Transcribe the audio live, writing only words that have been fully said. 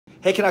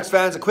Hey Canucks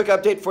fans, a quick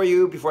update for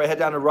you before I head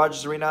down to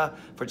Rogers Arena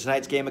for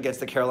tonight's game against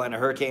the Carolina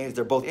Hurricanes.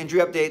 They're both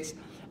injury updates,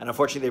 and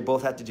unfortunately they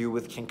both have to do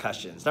with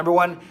concussions. Number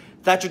one,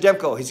 Thatcher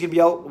Demko. He's going to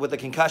be out with a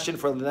concussion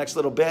for the next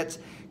little bit,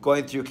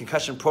 going through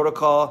concussion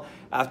protocol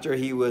after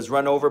he was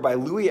run over by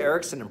Loui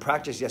Eriksson in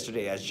practice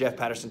yesterday, as Jeff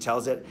Patterson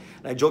tells it.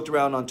 And I joked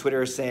around on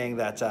Twitter saying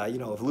that,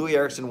 if Loui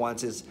Eriksson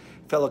wants his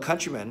fellow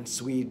countryman,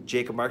 Swede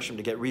Jacob Markstrom,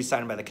 to get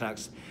re-signed by the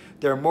Canucks,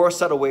 there are more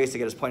subtle ways to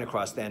get his point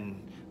across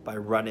than by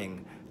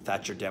running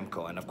Thatcher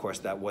Demko, and of course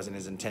that wasn't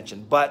his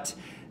intention. But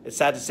it's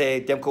sad to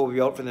say Demko will be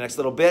out for the next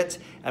little bit,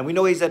 and we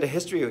know he's had a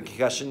history of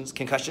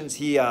concussions.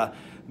 He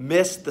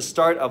missed the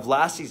start of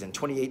last season,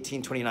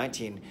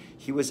 2018-2019.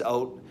 He was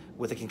out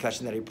with a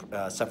concussion that he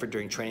suffered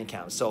during training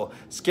camp. So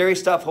scary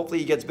stuff. Hopefully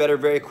he gets better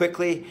very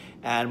quickly,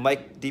 and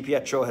Mike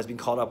DiPietro has been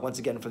called up once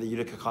again for the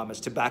Utica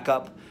Comets to back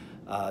up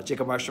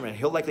Jacob Markstrom, and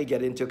he'll likely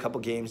get into a couple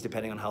games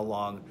depending on how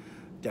long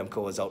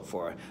Demko is out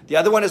for. The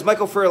other one is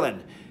Michael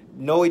Ferland.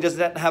 No, he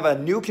doesn't have a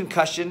new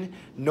concussion.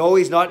 No,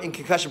 he's not in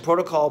concussion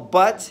protocol,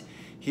 but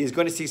he is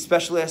going to see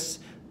specialists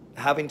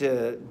having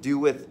to do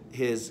with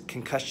his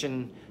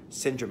concussion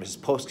syndrome, his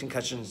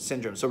post-concussion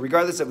syndrome. So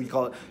regardless of what you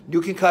call it,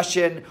 new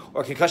concussion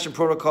or concussion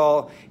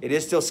protocol, it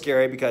is still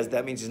scary because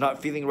that means he's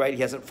not feeling right.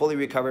 He hasn't fully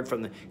recovered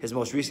from his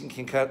most recent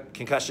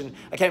concussion.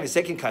 I can't even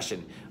say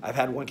concussion. I've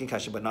had one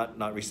concussion, but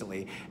not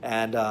recently.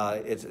 And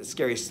it's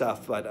scary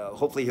stuff, but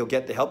hopefully he'll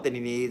get the help that he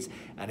needs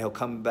and he'll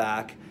come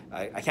back.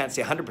 I can't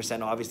say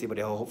 100% obviously, but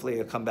hopefully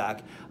he'll come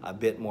back a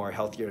bit more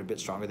healthier and a bit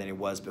stronger than he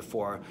was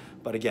before.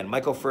 But again,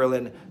 Michael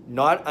Ferland,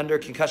 not under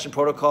concussion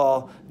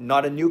protocol,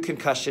 not a new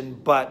concussion,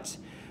 but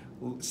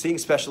seeing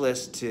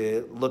specialists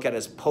to look at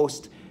his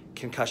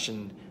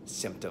post-concussion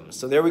symptoms.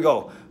 So there we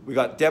go. We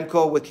got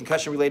Demko with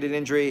concussion-related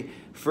injury,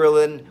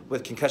 Ferland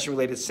with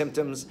concussion-related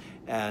symptoms,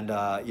 and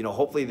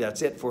hopefully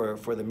that's it for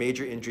the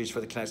major injuries for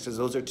the Canucks, because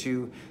those are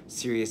two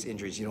serious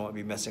injuries. You don't want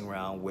to be messing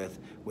around with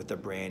the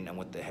brain and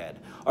with the head.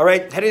 All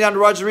right, heading down to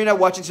Rogers Arena,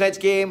 watching tonight's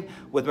game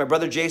with my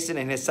brother Jason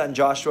and his son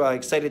Joshua.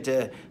 Excited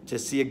to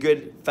see a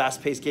good,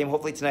 fast-paced game.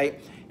 Hopefully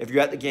tonight, if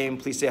you're at the game,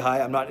 please say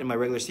hi. I'm not in my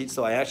regular seat,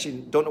 so I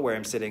actually don't know where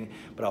I'm sitting,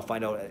 but I'll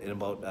find out in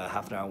about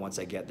half an hour once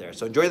I get there.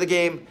 So enjoy the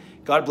game.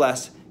 God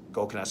bless.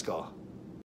 Go Canucks, go.